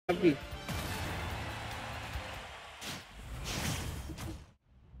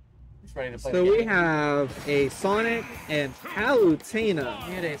Ready to play So we have a Sonic and Palutena.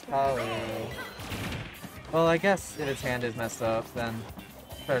 MuteAce Palu. Well, I guess if his hand is messed up, then.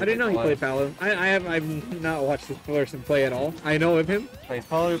 I didn't know he played Palu. I've not watched this person play at all. I know of him. Plays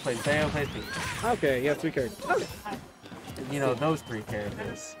Palu, plays Bayo, plays Beebs. Okay, yeah, 3 characters. Okay. You know those 3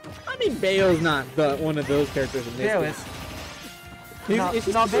 characters. I mean, Bayo's not one of those characters in this. Bayo game. is.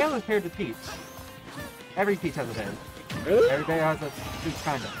 No, Bayo is paired with Peach. Every Peach has a Bayo. Really? Every Bayo has a Peach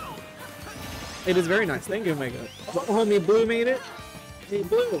kind of. It is very nice. Thank you, Omega. Homie Blue made it. Hey,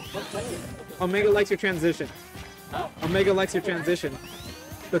 Blue. Omega likes your transition. Omega likes your transition.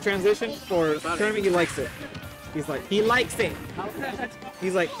 The transition for Kirby, he likes it. He's like, he likes it.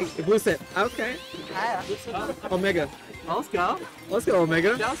 He's like, Blue said, okay. Omega. Let's go. Let's go,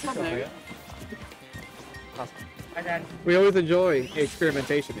 Omega. Just Omega. We always enjoy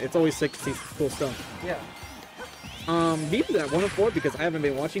experimentation. It's always sick to see cool stuff. Yeah. Beebs at 1 of 4 because I haven't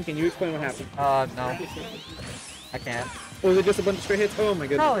been watching. Can you explain what happened? No. I can't. Or was it just a bunch of straight hits? Oh my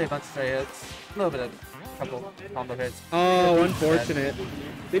goodness. Probably a bunch of straight hits. A little bit of couple combo hits. Oh, unfortunate.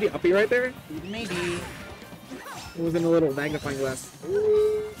 Did he up you right there? Maybe. It was in a little magnifying glass.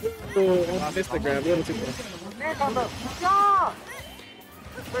 Oh, missed the grab. A little too close. Air combo. Yeah!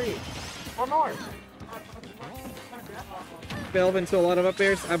 3. 1 more. Delve into a lot of up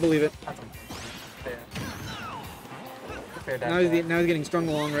airs. I believe it. Now he's getting strung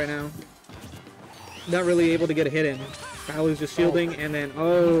along right now. Not really able to get a hit in. Palu's just shielding and then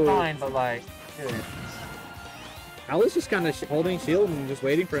He's fine, but like, dude. Palu's just kind of holding shield and just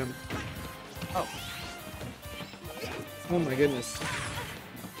waiting for him. Oh my goodness.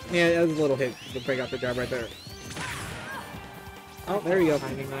 Yeah, that was a little hit to break out the grab right there. Oh, there you go.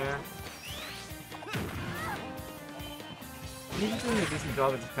 Timing there. He's doing a decent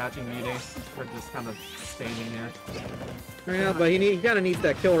job of just catching MuteAce for just kind of standing there. Right now, but he kind of needs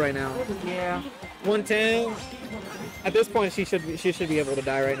that kill right now. Yeah. 110. At this point, she should be able to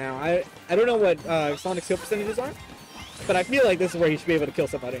die right now. I don't know what Sonic's kill percentages are, but I feel like this is where he should be able to kill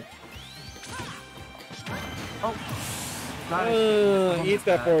somebody. Oh. Eats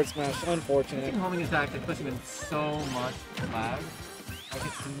that forward smash. Unfortunate. Homing attack is pushing in so much lag. Like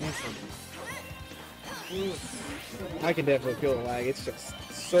it's miserable. I can definitely feel the lag. It's just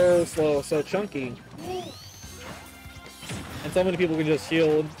so slow, so chunky. And so many people can just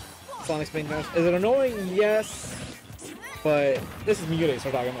shield Sonic's main dash. Is it annoying? Yes. But this is MuteAce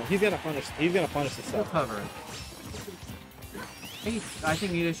we're talking about. He's gonna punish this He'll stuff. cover it. I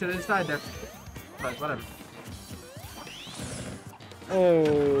think MuteAce should have died there. But whatever.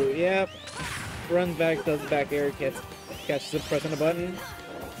 Oh, yep. Runs back, does the back air, catches it, pressing the button.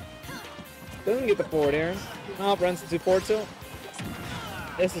 Doesn't get the forward air. Oh, runs into forward tilt.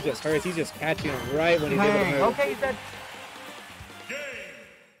 This is just hurts. He's just catching him right when he's able to move. Okay, he's dead.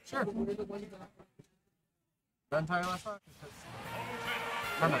 Sure. The entire last rock is just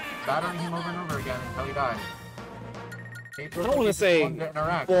kind of battering him over and over again until he died. I don't want to say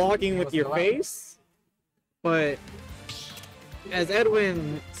blocking with your face, but as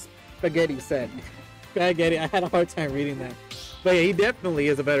Edwin Spaghetti said, Spaghetti, I had a hard time reading that. But yeah, he definitely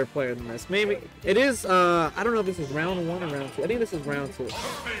is a better player than this. Maybe it is. I don't know if this is round 1 or round 2. I think this is round 2,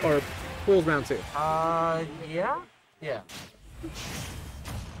 or pools round 2. Yeah.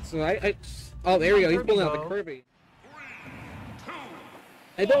 So oh, there we go. He's pulling out the Kirby.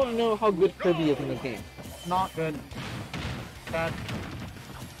 I don't know how good Kirby is in this game. Not good. Bad.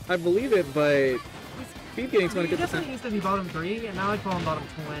 I believe it, but he's getting 20%. He definitely used to be bottom 3, and now I call him bottom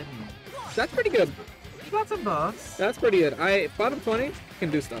 20. That's pretty good. He got some buffs. That's pretty good. Bottom 20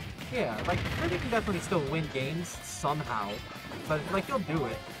 can do stuff. Yeah, like Kirby can definitely still win games somehow, but like he'll do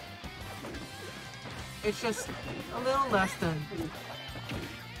it. It's just a little less than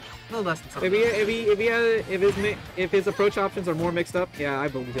something. If his approach options are more mixed up, yeah, I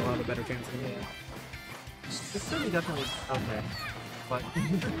believe he'll have a better chance. Yeah. This Kirby definitely okay, but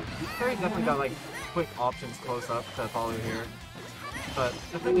Kirby definitely got like quick options close up to follow here. But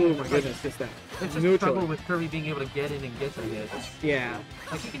the thing is, my goodness, just that. It's just trouble with Kirby being able to get in and get the hits. Yeah.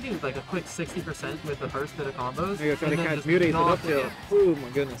 Like you can do like a quick 60% with the first bit of combos. There you go, trying to catch MuteAce with up tilt. Oh my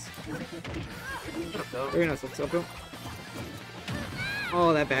goodness. Very nice up tilt.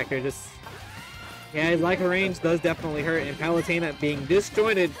 Oh, that back air just... Yeah, his Leica range does definitely hurt, and Palutena being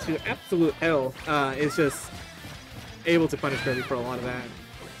disjointed to absolute hell is just able to punish Kirby for a lot of that.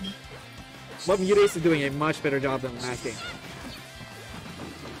 But MuteAce is doing a much better job than last game.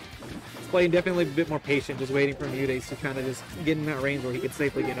 He's playing definitely a bit more patient, just waiting for MuteAce to kind of just get in that range where he could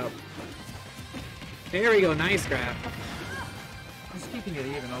safely get up. There we go, nice grab. Just keep keeping it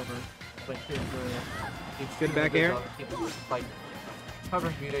even over. Like, good back air. Like,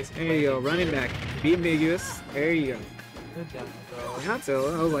 covering MuteAce. There you go, running back. Be ambiguous. There you go. Good down throw. Not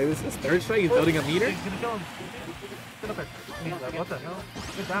so. I was like, this is third strike. He's building a meter. He's gonna kill him. Get up there. What the hell?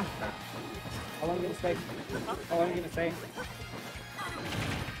 Good dash there. How long are you gonna stay? How long are you gonna stay?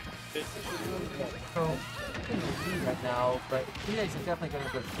 So, right now, but MuteAce is definitely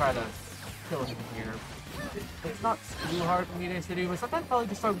going to try to kill him here. It's not too hard for MuteAce to do, but sometimes probably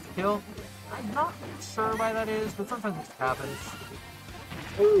just start with the kill. I'm not sure why that is, but sometimes it just happens.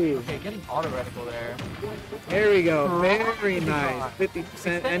 Ooh. Okay, getting auto reticle there. There we go. Very nice.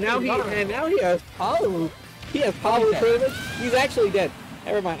 50%. And now he has Palu. He has Palu privilege. He's actually dead.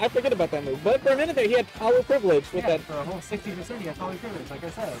 Never mind. I forget about that move. But for a minute there, he had Palu privilege with that. For a whole 60%, he had Palu privilege, like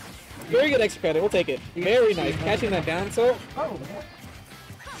I said. Very good extra credit. We'll take it. Very nice. Catching that down tilt. Oh.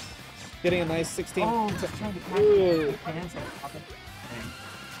 Getting a nice 16. Oh, just trying to catch Ooh.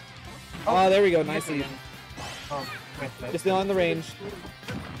 Oh, there we go. Nicely. Oh, just still on the range.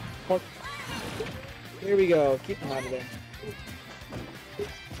 Here we go. Keep him out of there.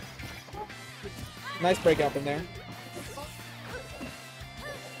 Nice breakout from there.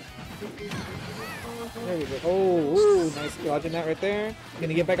 There we go. Oh, ooh, nice dodging that right there.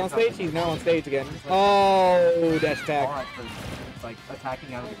 Gonna get back on stage? He's now on stage again. Oh, dash attack. Like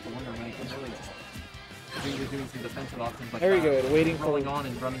attacking out of the corner when he can really just doing some defensive options like very good. Waiting rolling on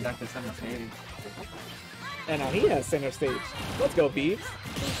and running back to center stage. And now he has center stage. Let's go, Beebs.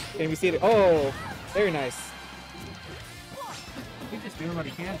 Can we see it? Oh, very nice. He's just doing what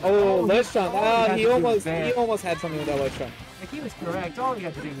he can. Oh, ledge trump. He almost had something with that ledge trump. Like he was correct. All he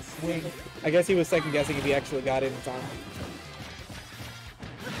had to do was swing. I guess he was second guessing if he actually got it in time.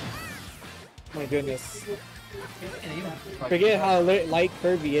 My goodness. Forget how light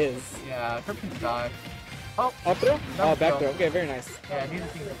Kirby is. Yeah, Kirby can die. Oh, up throw? Oh, back throw. Okay, very nice. Yeah, he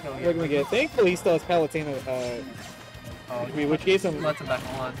doesn't think kill you. We're gonna get. Thankfully, he still has Palutena, which gave some. Lets him back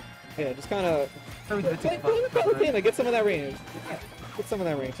on. Yeah, just kind of. Palutena, get some of that range. Get some of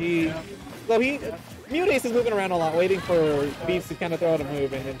that range. MuteAce is moving around a lot, waiting for Beebs to kind of throw out a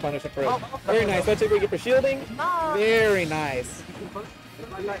move and then punish it for it. Very nice. That's what we get for shielding. Very nice.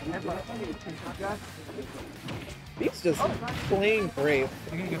 Beebs just playing great.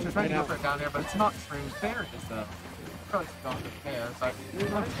 You're trying to go for it down there, but it's not true. Fair is the probably not fair. So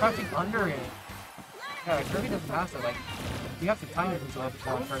I'm crouching under it. Yeah, Kirby doesn't have to like. You have to time it himself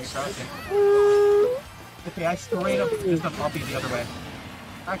before Kirby crouching. Okay, I straight up used up Poppy the other way.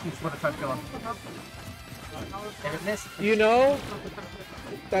 Actually, it's what I tried to kill him. And it missed. You know,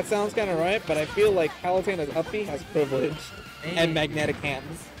 that sounds kind of right, but I feel like Palutena's uppy has privilege and magnetic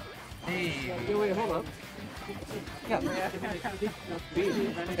hands. Hey, wait, hold up. Yeah.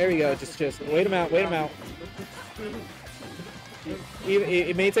 There we go. Just wait him out. Wait him out.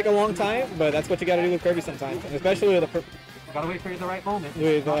 It may take a long time, but that's what you got to do with Kirby sometimes, and especially with a. Gotta wait for the right moment.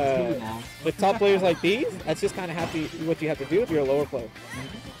 With top players like these, that's just kind of what you have to do if you're a lower player.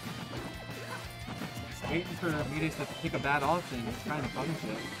 Waiting for MuteAce to pick a bad option, trying to punish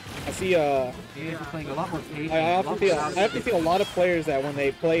it. I see. MuteAce is playing a lot more patient. I often feel a lot of players that when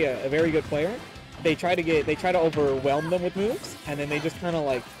they play a very good player, they try to overwhelm them with moves, and then they just kind of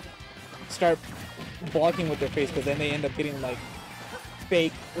like start blocking with their face, because then they end up getting like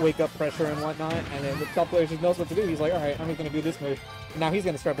fake wake up pressure and whatnot, and then the top player just knows what to do. He's like, alright, I'm just gonna do this move. Now he's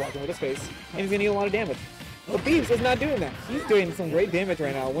gonna start blocking with his face, and he's gonna eat a lot of damage. But Beebs is not doing that. He's doing some great damage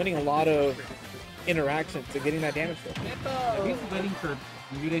right now, winning a lot of interactions and getting that damage through. If he's waiting for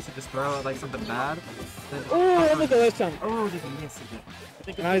MuteAce to just throw out like something bad, then oh, that was a last time. Oh, just missed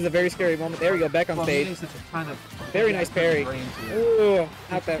it. Now he's a very scary moment. There we go, back on stage. Very nice parry. Ooh,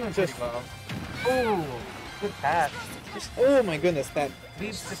 not that. Just. Oh, good pass. Oh my goodness, that.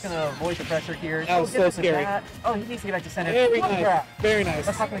 He's just gonna avoid the pressure here. That was so scary. Oh, he needs to get back to center. Very nice. Very nice.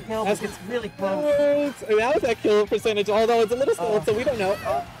 That's not gonna kill, but it's really close. That was that kill percentage, although it's a little slow, so we don't know.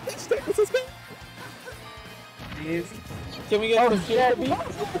 Let's take the suspend. Can we get some shit for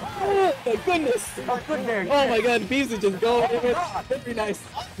Beebs? Oh my goodness! Oh my god, Beebs is just going in it. Very nice.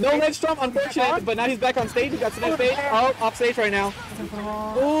 No ledge trump, unfortunate, but now he's back on stage. He got to the stage. Oh, off stage right now.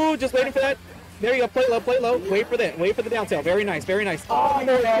 Oh, just waiting for that. There you go, play low, play low. Wait for that. Wait for the down tail. Very nice, very nice. Oh,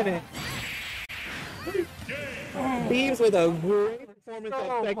 unfortunate. Beebs with a great performance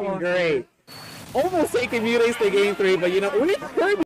at second grade. Almost taking MuteAce to game 3, but you know, Kirby